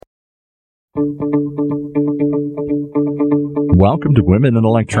Welcome to Women in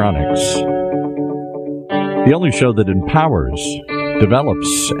Electronics, the only show that empowers,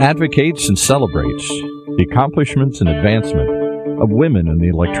 develops, advocates, and celebrates the accomplishments and advancement of women in the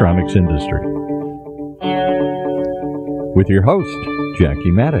electronics industry. With your host,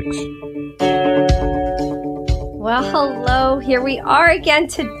 Jackie Maddox. Well, hello. Here we are again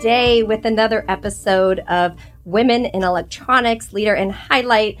today with another episode of Women in Electronics, Leader and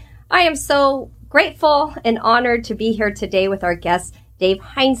Highlight. I am so grateful and honored to be here today with our guest, Dave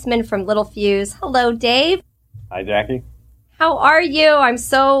Heinzman from Littelfuse. Hello, Dave. Hi, Jackie. How are you? I'm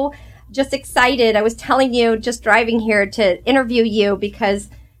so just excited. I was telling you just driving here to interview you because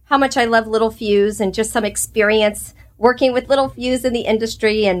how much I love Littelfuse and just some experience working with Littelfuse in the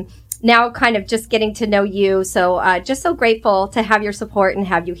industry and now kind of just getting to know you. So just so grateful to have your support and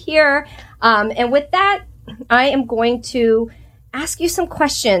have you here. And with that, I am going to ask you some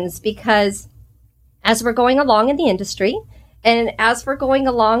questions because as we're going along in the industry and as we're going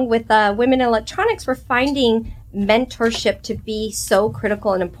along with Women in Electronics, we're finding mentorship to be so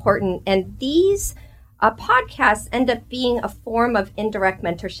critical and important. And these podcasts end up being a form of indirect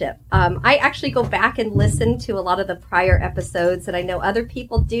mentorship. I actually go back and listen to a lot of the prior episodes, and I know other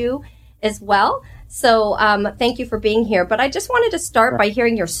people do as well. So thank you for being here. But I just wanted to start by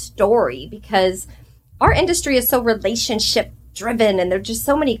hearing your story because our industry is so relationship driven and there are just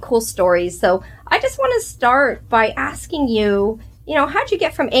so many cool stories. So I just want to start by asking you, how'd you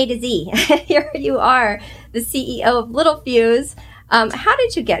get from A to Z? Here you are, the CEO of Littelfuse. How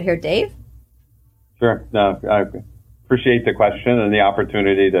did you get here, Dave? Sure. No, I appreciate the question and the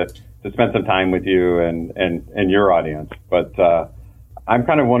opportunity to spend some time with you and your audience. But I'm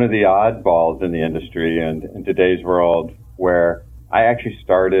kind of one of the oddballs in the industry and in today's world where I actually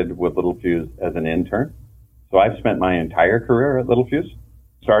started with Littelfuse as an intern. So I've spent my entire career at Littelfuse.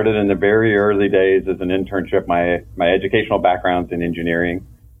 Started in the very early days as an internship. My educational background's in engineering.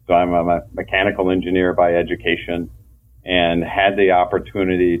 So I'm a mechanical engineer by education, and had the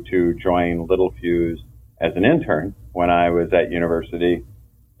opportunity to join Littelfuse as an intern when I was at university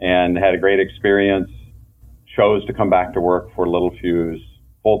and had a great experience, chose to come back to work for Littelfuse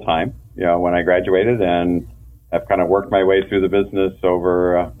full time, when I graduated, and have kind of worked my way through the business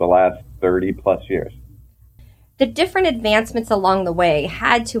over the last 30 plus years. The different advancements along the way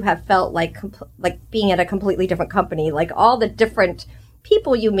had to have felt like being at a completely different company, like all the different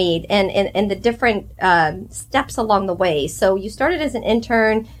people you meet and the different steps along the way. So you started as an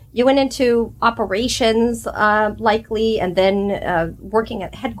intern, you went into operations likely, and then working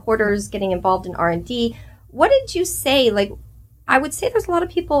at headquarters, getting involved in R&D. What did you say? I would say there's a lot of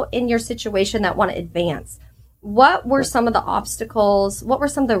people in your situation that want to advance. What were some of the obstacles? What were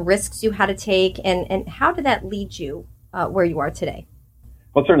some of the risks you had to take? And how did that lead you where you are today?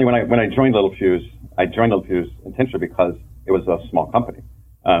 Well, certainly when I joined Littelfuse intentionally because it was a small company.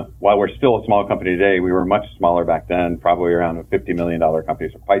 While we're still a small company today, we were much smaller back then, probably around a $50 million company,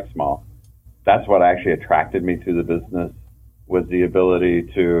 so quite small. That's what actually attracted me to the business, was the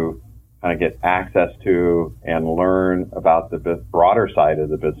ability to kind of get access to and learn about the broader side of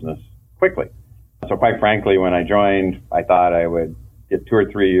the business quickly. So quite frankly, when I joined, I thought I would get 2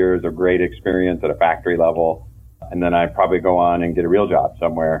 or 3 years of great experience at a factory level, and then I'd probably go on and get a real job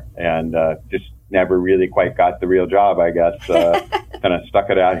somewhere, and just never really quite got the real job, I guess. Kind of stuck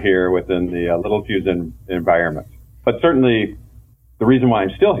it out here within the Littelfuse environment. But certainly the reason why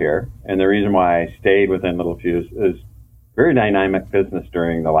I'm still here and the reason why I stayed within Littelfuse is very dynamic business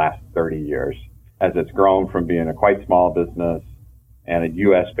during the last 30 years as it's grown from being a quite small business and a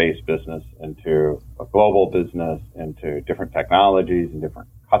U.S.-based business into a global business, into different technologies and different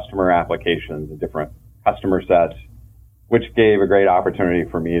customer applications and different customer sets, which gave a great opportunity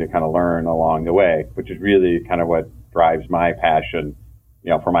for me to kind of learn along the way, which is really kind of what drives my passion,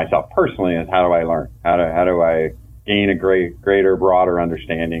 for myself personally, is how do I learn? How do I gain a greater, broader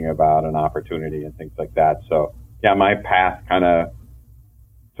understanding about an opportunity and things like that. So, yeah, my path kind of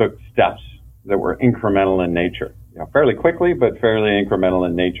took steps that were incremental in nature, fairly quickly, but fairly incremental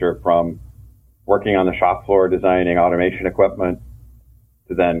in nature, from working on the shop floor designing automation equipment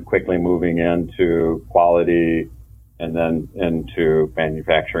to then quickly moving into quality and then into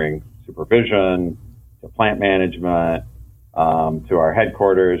manufacturing supervision, to plant management, to our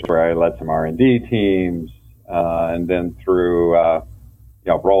headquarters where I led some R&D teams, and then through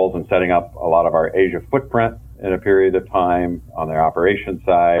roles in setting up a lot of our Asia footprint in a period of time on the operations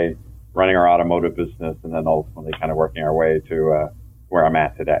side, running our automotive business, and then ultimately kind of working our way to where I'm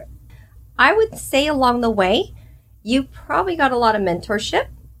at today. I would say along the way, you probably got a lot of mentorship.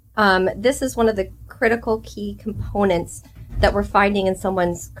 This is one of the critical key components that we're finding in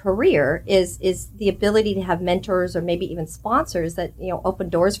someone's career is the ability to have mentors or maybe even sponsors that, open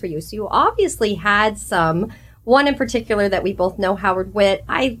doors for you. So you obviously had some. One in particular that we both know, Howard Witt.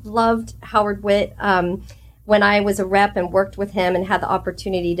 I loved Howard Witt when I was a rep and worked with him and had the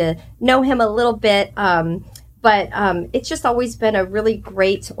opportunity to know him a little bit. But it's just always been a really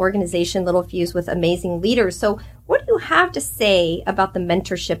great organization, Little Fuse, with amazing leaders. So what do you have to say about the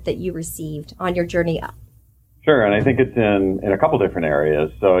mentorship that you received on your journey up? Sure, and I think it's in a couple different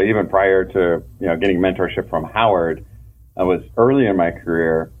areas. So even prior to getting mentorship from Howard, I was early in my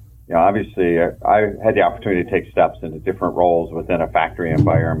career. Obviously, I had the opportunity to take steps into different roles within a factory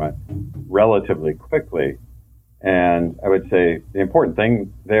environment relatively quickly. And I would say the important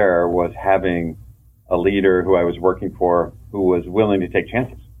thing there was having a leader who I was working for who was willing to take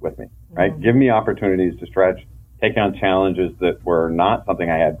chances with me, right? Mm-hmm. Give me opportunities to stretch, take on challenges that were not something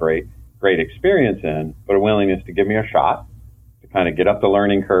I had great experience in, but a willingness to give me a shot, to kind of get up the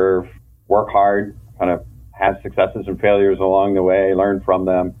learning curve, work hard, kind of have successes and failures along the way, learn from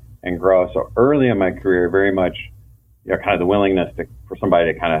them, and grow. So early in my career, very much, kind of the willingness for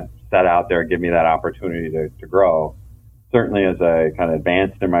somebody to kind of set out there and give me that opportunity to grow. Certainly as I kind of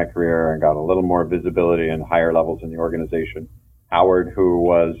advanced in my career and got a little more visibility and higher levels in the organization, Howard, who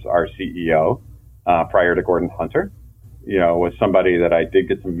was our CEO prior to Gordon Hunter, was somebody that I did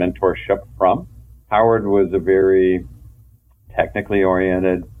get some mentorship from. Howard was a very technically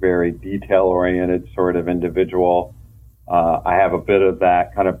oriented, very detail oriented sort of individual. I have a bit of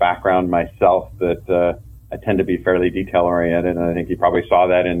that kind of background myself that I tend to be fairly detail oriented, and I think he probably saw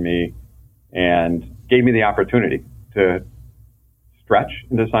that in me and gave me the opportunity to stretch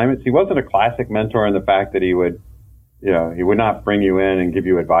into assignments. He wasn't a classic mentor in the fact that he would not bring you in and give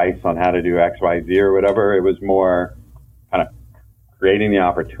you advice on how to do X, Y, Z or whatever. It was more kind of creating the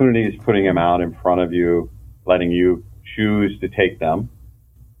opportunities, putting them out in front of you, letting you choose to take them.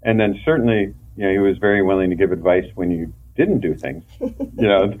 And then certainly, he was very willing to give advice when you didn't do things,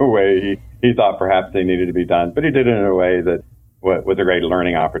 the way he thought perhaps they needed to be done. But he did it in a way that was a great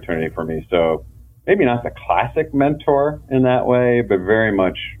learning opportunity for me. So maybe not the classic mentor in that way, but very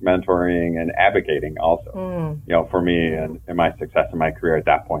much mentoring and advocating also, for me and my success in my career at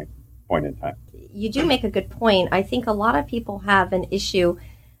that point in time. You do make a good point. I think a lot of people have an issue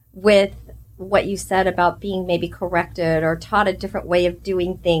with what you said about being maybe corrected or taught a different way of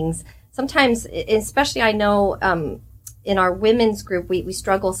doing things. Sometimes, especially I know in our women's group, we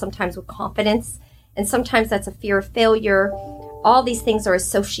struggle sometimes with confidence, and sometimes that's a fear of failure. All these things are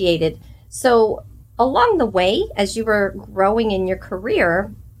associated. So along the way, as you were growing in your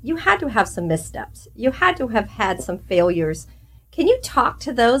career, you had to have some missteps. You had to have had some failures. Can you talk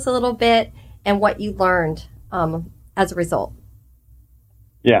to those a little bit and what you learned as a result?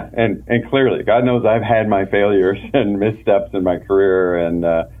 Yeah, and clearly, God knows I've had my failures and missteps in my career, and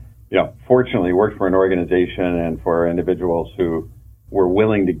fortunately worked for an organization and for individuals who were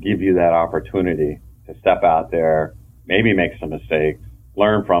willing to give you that opportunity to step out there, maybe make some mistakes,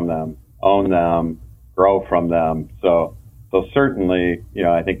 learn from them, own them, grow from them. So certainly,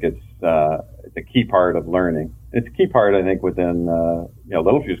 I think it's a key part of learning. It's a key part, I think, within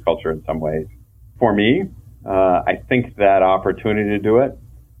Little Fuse culture in some ways. For me, I think that opportunity to do it,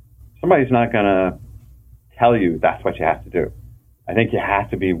 somebody's not going to tell you that's what you have to do. I think you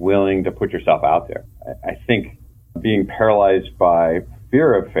have to be willing to put yourself out there. I think being paralyzed by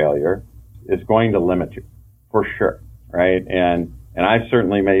fear of failure is going to limit you, for sure, right? And I've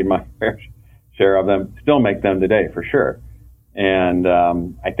certainly made my fair share of them, still make them today, for sure. And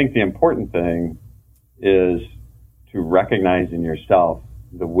I think the important thing is to recognize in yourself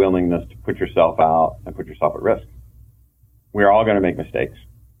the willingness to put yourself out and put yourself at risk. We're all going to make mistakes.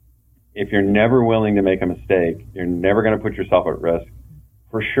 If you're never willing to make a mistake, you're never going to put yourself at risk.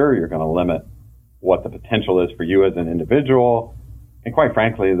 For sure, you're going to limit what the potential is for you as an individual, and quite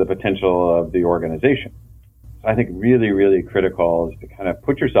frankly, the potential of the organization. So I think really, really critical is to kind of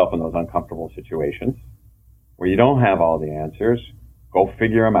put yourself in those uncomfortable situations where you don't have all the answers. Go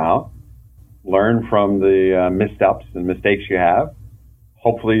figure them out. Learn from the missteps and mistakes you have.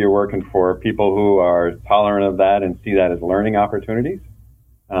 Hopefully you're working for people who are tolerant of that and see that as learning opportunities.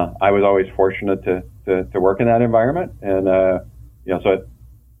 I was always fortunate to work in that environment, and so it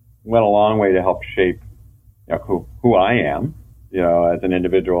went a long way to help shape who I am, as an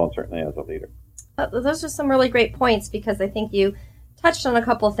individual and certainly as a leader. Those are some really great points, because I think you touched on a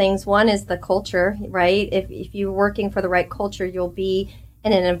couple of things. One is the culture, right? If you're working for the right culture, you'll be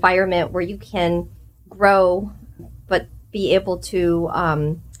in an environment where you can grow, but be able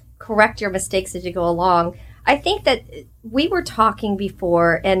to correct your mistakes as you go along. I think that we were talking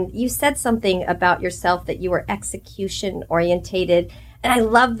before, and you said something about yourself that you were execution orientated. And I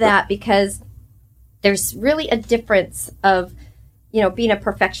love that because there's really a difference of, being a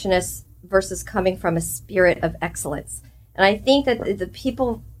perfectionist versus coming from a spirit of excellence. And I think that the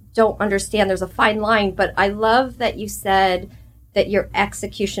people don't understand there's a fine line, but I love that you said that you're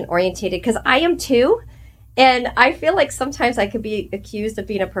execution orientated, because I am too. And I feel like sometimes I could be accused of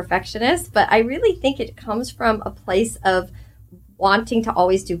being a perfectionist, but I really think it comes from a place of wanting to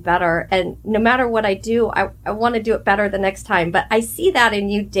always do better. And no matter what I do, I want to do it better the next time. But I see that in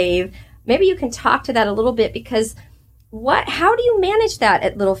you, Dave. Maybe you can talk to that a little bit, because how do you manage that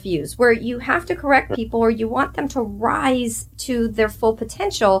at Littelfuse, where you have to correct people or you want them to rise to their full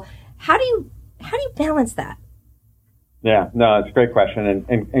potential? How do you balance that? Yeah, no, it's a great question.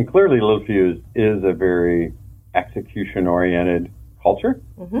 And clearly Littelfuse is a very execution-oriented culture.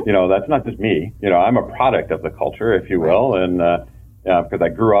 Mm-hmm. That's not just me. I'm a product of the culture, if you will, and because I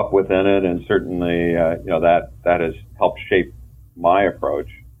grew up within it, and certainly, that has helped shape my approach.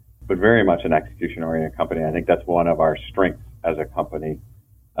 But very much an execution-oriented company. I think that's one of our strengths as a company,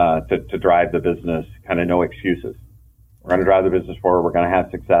 to drive the business, kind of no excuses. We're going to drive the business forward. We're going to have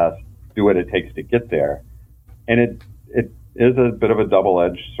success, do what it takes to get there. And it is a bit of a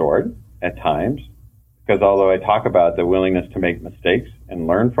double-edged sword at times, because although I talk about the willingness to make mistakes and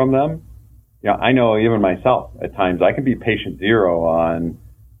learn from them, I know even myself at times I can be patient zero on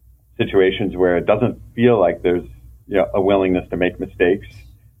situations where it doesn't feel like there's a willingness to make mistakes,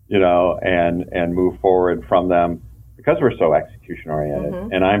 and move forward from them, because we're so execution oriented.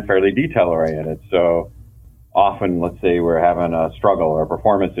 Mm-hmm. And I'm fairly detail oriented. So often, let's say we're having a struggle or a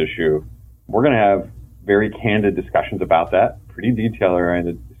performance issue, we're going to have very candid discussions about that, pretty detail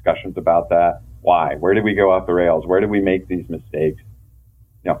oriented discussions about that. Why? Where did we go off the rails? Where did we make these mistakes?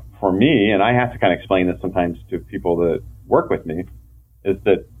 For me, and I have to kind of explain this sometimes to people that work with me, is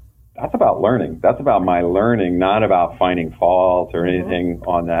that that's about learning. That's about my learning, not about finding fault or anything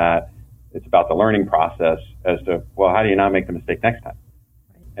on that. It's about the learning process as to, how do you not make the mistake next time?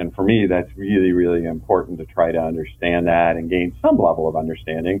 And for me, that's really, really important to try to understand that and gain some level of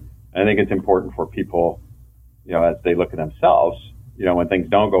understanding. And I think it's important for people, as they look at themselves, when things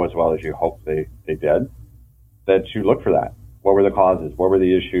don't go as well as you hope they did, that you look for that. What were the causes? What were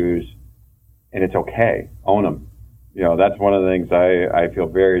the issues? And it's okay. Own them. That's one of the things I feel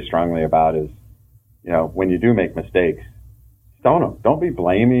very strongly about is, when you do make mistakes, own them. Don't be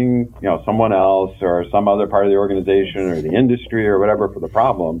blaming, someone else or some other part of the organization or the industry or whatever for the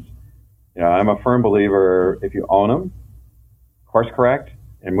problems. I'm a firm believer, if you own them, course correct,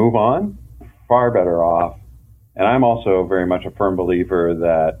 and move on, far better off. And I'm also very much a firm believer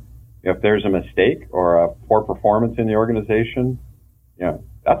that if there's a mistake or a poor performance in the organization,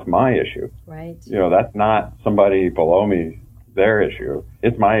 that's my issue. Right. That's not somebody below me, their issue.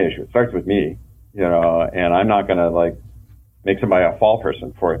 It's my issue. It starts with me, and I'm not going to make somebody a fall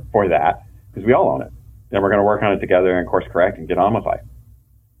person for that, because we all own it. And we're going to work on it together and course correct and get on with life.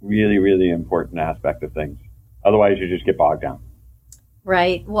 Really, really important aspect of things. Otherwise, you just get bogged down.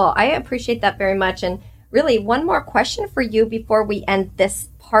 Right. Well, I appreciate that very much. And really, one more question for you before we end this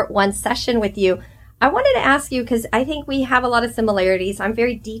part 1 session with you. I wanted to ask you, because I think we have a lot of similarities. I'm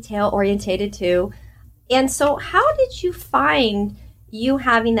very detail orientated too. And so how did you find, you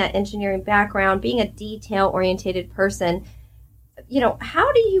having that engineering background, being a detail orientated person,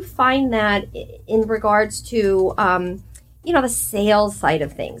 how do you find that in regards to, the sales side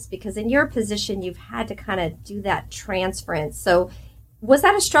of things? Because in your position, you've had to kind of do that transference. So was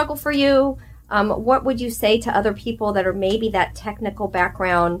that a struggle for you? What would you say to other people that are maybe that technical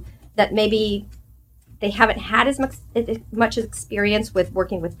background, that maybe they haven't had as much experience with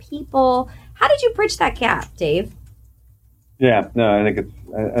working with people? How did you bridge that gap, Dave? Yeah, no, I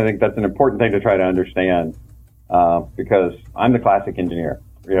think that's an important thing to try to understand, because I'm the classic engineer,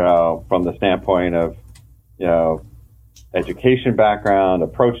 from the standpoint of, education background,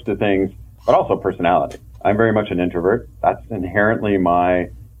 approach to things, but also personality. I'm very much an introvert. That's inherently my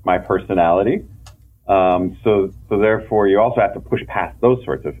personality. So therefore, you also have to push past those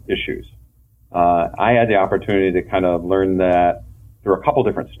sorts of issues. I had the opportunity to kind of learn that through a couple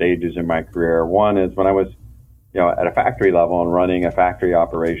different stages in my career. One is when I was, at a factory level and running a factory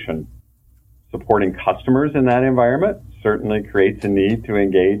operation, supporting customers in that environment certainly creates a need to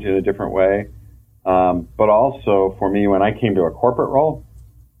engage in a different way. But also for me, when I came to a corporate role,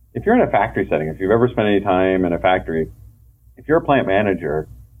 if you're in a factory setting, if you've ever spent any time in a factory, if you're a plant manager,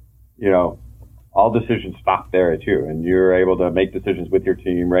 all decisions stop there at you, and you're able to make decisions with your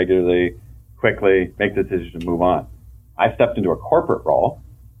team regularly, quickly, make decisions and move on. I stepped into a corporate role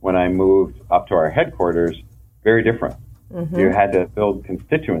when I moved up to our headquarters, very different. Mm-hmm. You had to build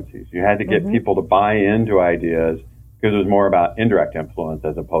constituencies. You had to get people to buy into ideas because it was more about indirect influence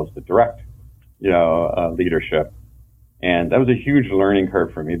as opposed to direct, leadership. And that was a huge learning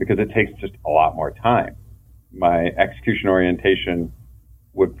curve for me because it takes just a lot more time. My execution orientation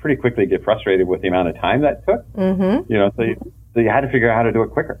would pretty quickly get frustrated with the amount of time that took. Mm-hmm. So you had to figure out how to do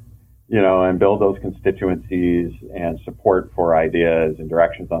it quicker, and build those constituencies and support for ideas and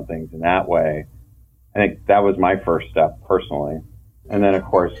directions on things in that way. I think that was my first step personally. And then, of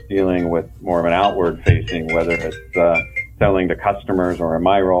course, dealing with more of an outward facing, whether it's selling to customers or in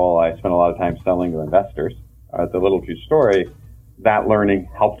my role, I spent a lot of time selling to investors. The Little Fuse story, that learning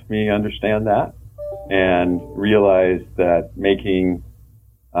helped me understand that and realize that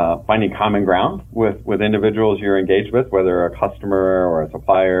finding common ground with individuals you're engaged with, whether a customer or a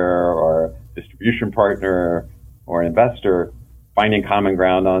supplier or a distribution partner or an investor, finding common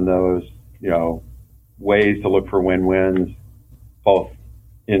ground on those, ways to look for win-wins, both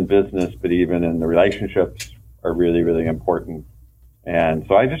in business, but even in the relationships are really, really important. And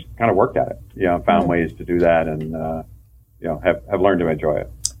so I just kind of worked at it, found ways to do that and, have learned to enjoy it.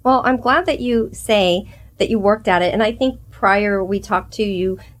 Well, I'm glad that you say that you worked at it. And I think prior we talked to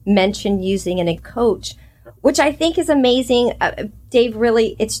you mentioned using a coach, which I think is amazing. Dave,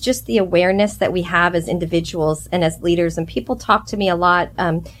 really, it's just the awareness that we have as individuals and as leaders. And people talk to me a lot,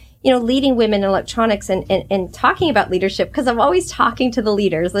 leading women in electronics and talking about leadership, because I'm always talking to the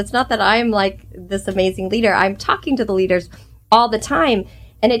leaders. It's not that I'm like this amazing leader. I'm talking to the leaders all the time.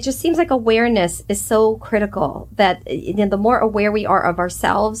 And it just seems like awareness is so critical that the more aware we are of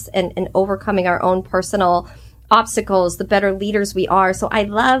ourselves and overcoming our own personal obstacles, the better leaders we are. So I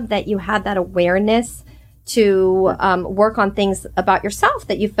love that you had that awareness to work on things about yourself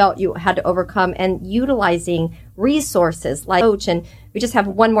that you felt you had to overcome and utilizing resources like coach. And we just have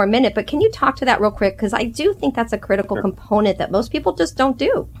one more minute, but can you talk to that real quick? Because I do think that's a critical component that most people just don't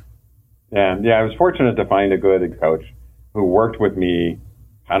do. Yeah, I was fortunate to find a good coach who worked with me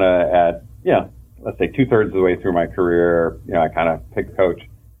kind of at, let's say 2/3 of the way through my career. I kind of picked a coach.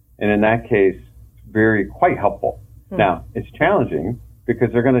 And in that case, quite helpful. Now, it's challenging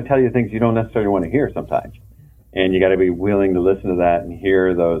because they're going to tell you things you don't necessarily want to hear sometimes. And you got to be willing to listen to that and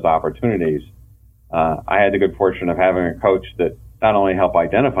hear those opportunities. I had the good fortune of having a coach that not only help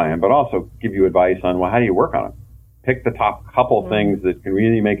identify them, but also give you advice on, how do you work on them? Pick the top couple things that can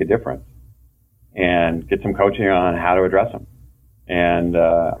really make a difference and get some coaching on how to address them. And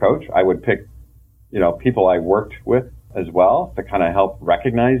coach, I would pick, people I worked with as well to kind of help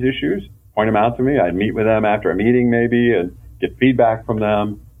recognize issues, point them out to me. I'd meet with them after a meeting maybe and get feedback from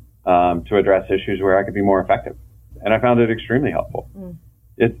them to address issues where I could be more effective. And I found it extremely helpful.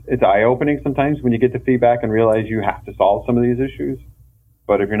 It's eye-opening sometimes when you get the feedback and realize you have to solve some of these issues.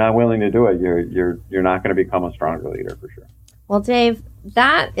 But if you're not willing to do it, you're not going to become a stronger leader for sure. Well, Dave,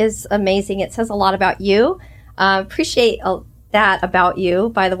 that is amazing. It says a lot about you. Appreciate that about you,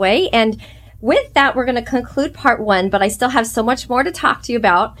 by the way. And with that, we're going to conclude part 1, but I still have so much more to talk to you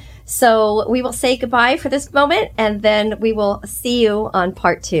about. So we will say goodbye for this moment, and then we will see you on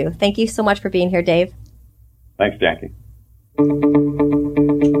part 2. Thank you so much for being here, Dave. Thanks, Jackie.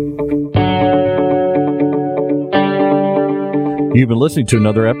 You've been listening to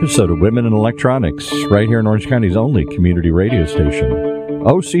another episode of Women in Electronics, right here in Orange County's only community radio station,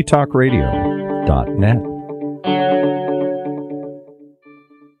 OCTalkRadio.net.